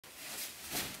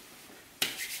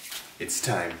It's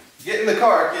time. Get in the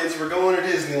car, kids. We're going to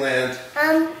Disneyland.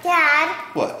 Dad.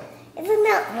 What? Isn't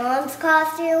that Mom's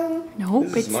costume? Nope.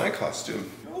 This is my costume.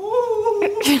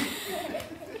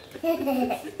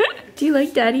 Do you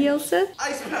like Daddy, Elsa?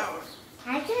 Ice power.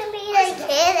 I can be a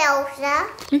kid, Elsa.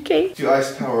 Okay. Do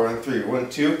ice power on 3. 1,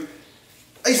 2.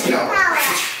 Ice power.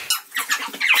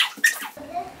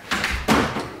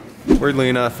 Weirdly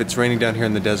enough, it's raining down here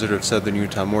in the desert of southern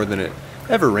Utah more than it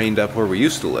ever rained up where we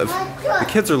used to live. The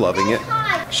kids are loving it.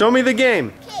 Show me the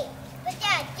game. Okay, but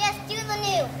Dad, just do the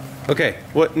news. Okay,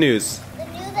 what news? The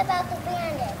news about the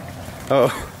bandit.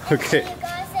 Oh, okay. And then you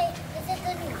gotta say, is it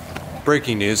the news?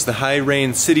 Breaking news, the High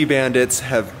Rain City Bandits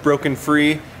have broken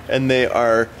free and they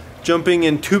are jumping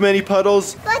in too many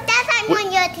puddles. But Dad, I'm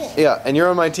on your team. Yeah, and you're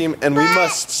on my team and we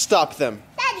must stop them.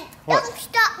 Daddy, What? don't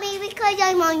stop me because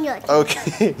I'm on your team.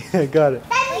 Okay, I got it.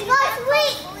 Daddy, go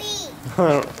sleep.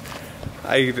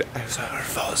 I was going to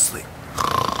fall asleep.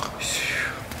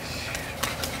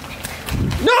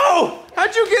 No!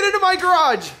 How'd you get into my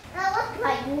garage? That looks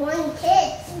like one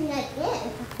kid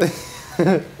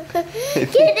again.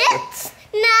 Get it?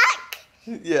 Knock.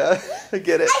 Yeah, I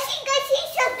get it. I think I see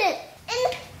something. And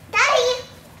Daddy,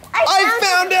 I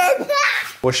found him!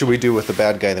 What should we do with the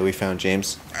bad guy that we found,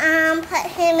 James?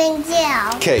 Put him in jail.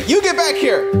 Okay, you get back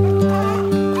here!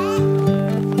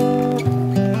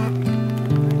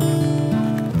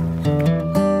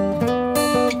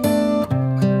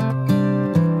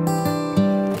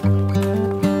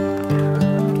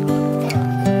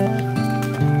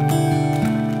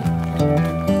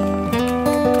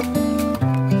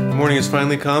 Morning has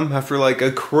finally come after like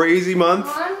a crazy month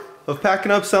of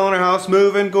packing up, selling our house,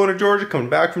 moving, going to Georgia, coming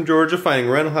back from Georgia, finding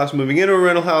a rental house, moving into a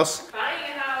rental house,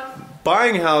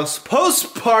 buying a house,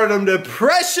 postpartum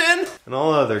depression, and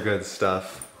all other good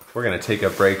stuff. We're gonna take a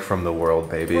break from the world,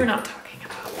 baby. We're not talking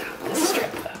about that this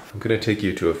trip, though. I'm gonna take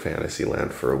you to a fantasy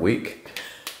land for a week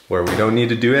where we don't need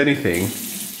to do anything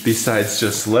besides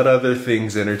just let other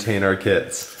things entertain our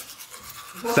kids.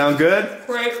 Sound good?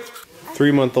 Right.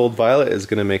 3-month-old Violet is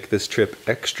gonna make this trip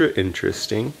extra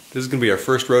interesting. This is gonna be our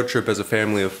first road trip as a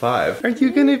family of 5. Are you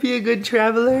gonna be a good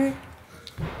traveler?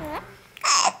 Yeah.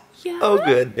 Oh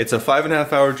good. It's a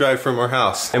 5.5-hour drive from our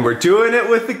house. And we're doing it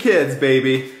with the kids,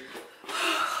 baby.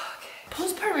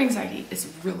 Postpartum anxiety is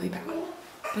really bad.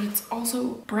 But it's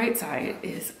also, bright side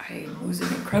is I'm losing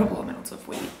incredible amounts of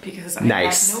weight because I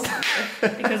have no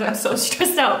hunger, because I'm so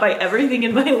stressed out by everything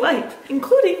in my life,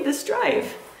 including this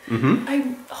drive.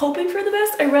 I'm hoping for the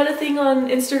best. I read a thing on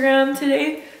Instagram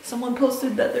today. Someone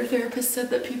posted that their therapist said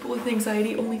that people with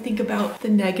anxiety only think about the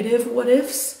negative what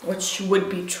ifs, which would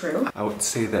be true. I would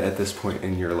say that at this point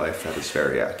in your life, that is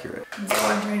very accurate. And so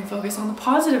I'm trying to focus on the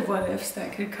positive what ifs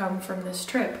that could come from this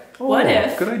trip. Oh, what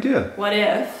if? Good idea. What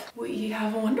if we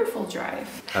have a wonderful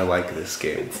drive? I like this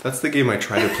game. That's the game I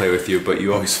try to play with you, but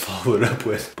you always follow it up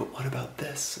with, but what about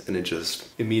this? And it just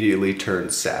immediately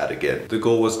turns sad again. The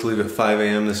goal was to leave at 5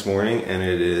 a.m. this morning, and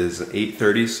it is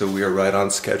 8:30, so we are right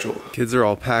on schedule. Kids are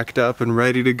all packed up and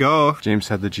ready to go. James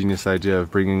had the genius idea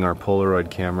of bringing our Polaroid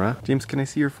camera. James, can I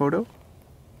see your photo?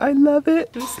 I love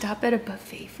it. Can we stop at a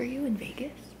buffet for you in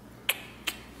Vegas?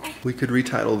 We could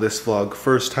retitle this vlog,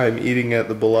 First Time Eating at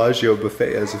the Bellagio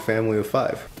Buffet as a Family of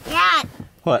 5. Dad.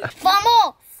 What?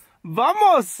 Vamos.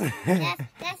 Vamos!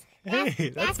 Hey,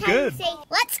 that's how good. you say,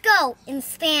 let's go in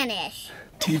Spanish.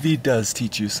 TV does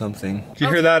teach you something. Did you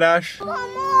hear that, Ash?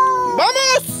 Vamos.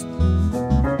 Vamos!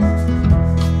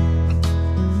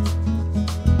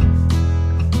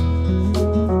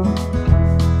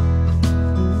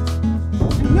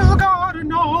 You gotta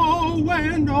know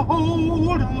when to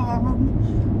hold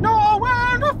on, know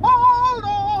when to fold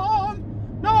on,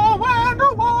 know when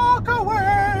to walk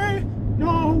away,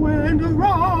 know when to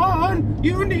run.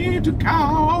 You need to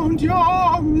count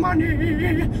your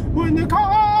money when the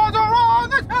cards are on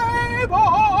the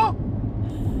table.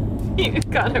 You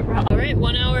got it wrong. All right,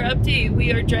 1 hour update.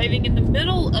 We are driving in the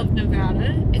middle of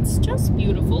Nevada. It's just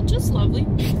beautiful, just lovely.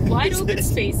 Wide open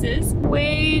spaces.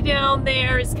 Way down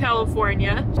there is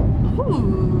California.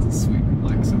 Ooh. Sweet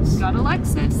Lexus. Got a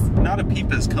Lexus. Not a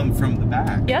peep has come from the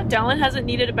back. Yeah, Dallin hasn't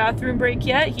needed a bathroom break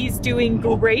yet. He's doing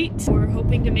great. We're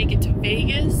hoping to make it to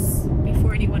Vegas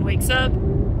before anyone wakes up.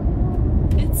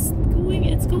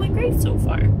 It's going great so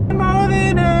far. More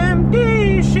than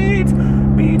empty sheets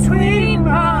between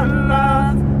our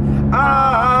love,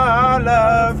 our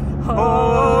love, oh,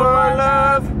 our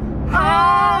love,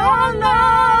 our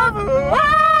love.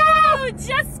 Oh,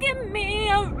 just give me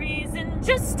a reason,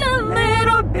 just a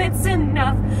little bit's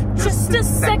enough. Just a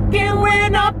second, we're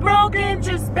not broken,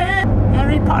 just been.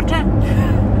 Harry Potter,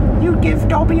 you give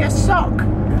Dobby a sock.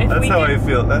 That's how I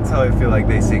feel. That's how I feel like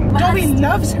they sing. Dobby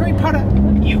loves Harry Potter.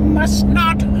 You must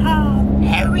not harm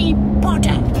Harry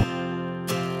Potter.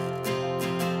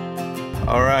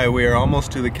 All right, we are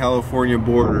almost to the California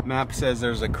border. Map says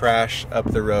there's a crash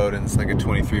up the road and it's like a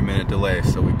 23-minute delay.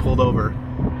 So we pulled over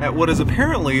at what is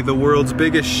apparently the world's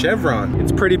biggest Chevron.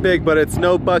 It's pretty big, but it's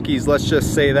no Buc-ee's, let's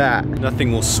just say that.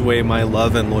 Nothing will sway my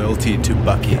love and loyalty to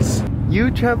Buc-ee's.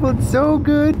 You traveled so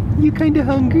good. You kinda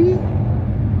hungry?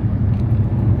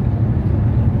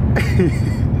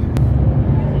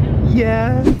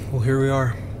 Yeah. Well, here we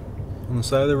are on the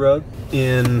side of the road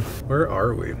in, where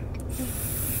are we?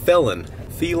 Felon,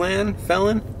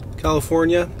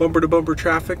 California, bumper to bumper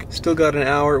traffic. Still got an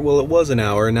hour, well it was an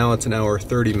hour, now it's an hour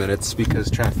 30 minutes because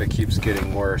traffic keeps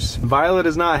getting worse. Violet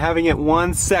is not having it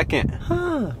 1 second.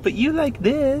 Huh, but you like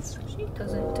this. She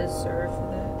doesn't deserve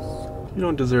this. You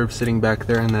don't deserve sitting back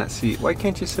there in that seat. Why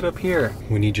can't you sit up here?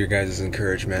 We need your guys'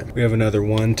 encouragement. We have another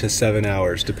 1 to 7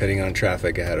 hours depending on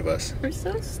traffic ahead of us. We're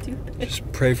so stupid.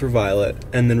 Just pray for Violet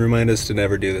and then remind us to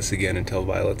never do this again until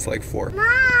Violet's like 4.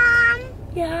 Mom!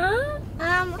 Yeah?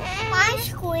 My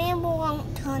screen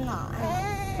won't turn on.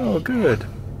 Oh, good.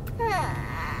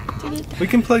 We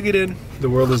can plug it in. The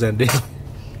world is ending.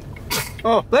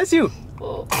 Oh, bless you!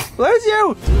 Oh. Bless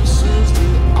you! This is the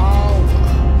hour,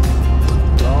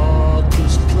 the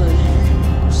darkest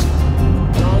place.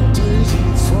 Dante's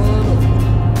Inferno,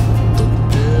 the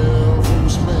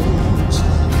devil's maze.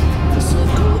 It's a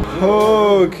good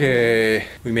Okay,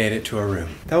 we made it to our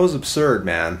room. That was absurd,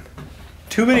 man.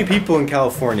 Too many people in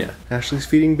California. Ashley's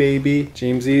feeding baby.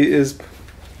 Jamesy is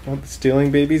stealing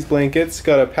baby's blankets.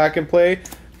 Got a pack and play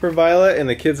for Violet, and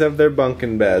the kids have their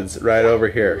bunking beds right over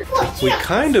here. We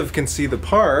kind of can see the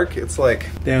park. It's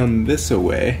like down this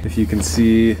away. If you can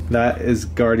see, that is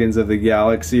Guardians of the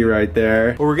Galaxy right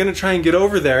there. But we're gonna try and get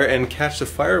over there and catch the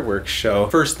fireworks show.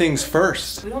 First things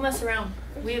first. We don't mess around.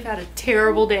 We have had a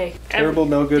terrible day. Terrible,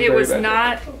 no good, It very was bad.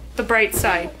 not the bright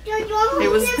side. It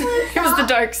was the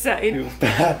dark side. It was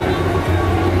bad.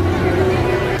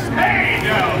 Hey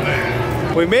down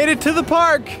there! We made it to the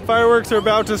park! Fireworks are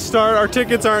about to start. Our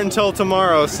tickets aren't until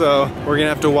tomorrow, so we're gonna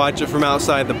have to watch it from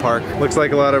outside the park. Looks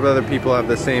like a lot of other people have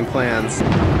the same plans.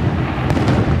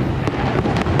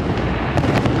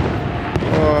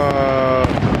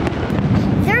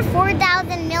 There are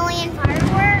 4,000 million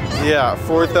fireworks. Yeah,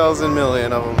 4,000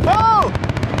 million of them. Oh!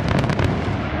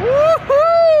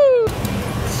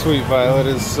 Woohoo! Sweet Violet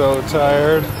is so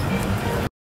tired.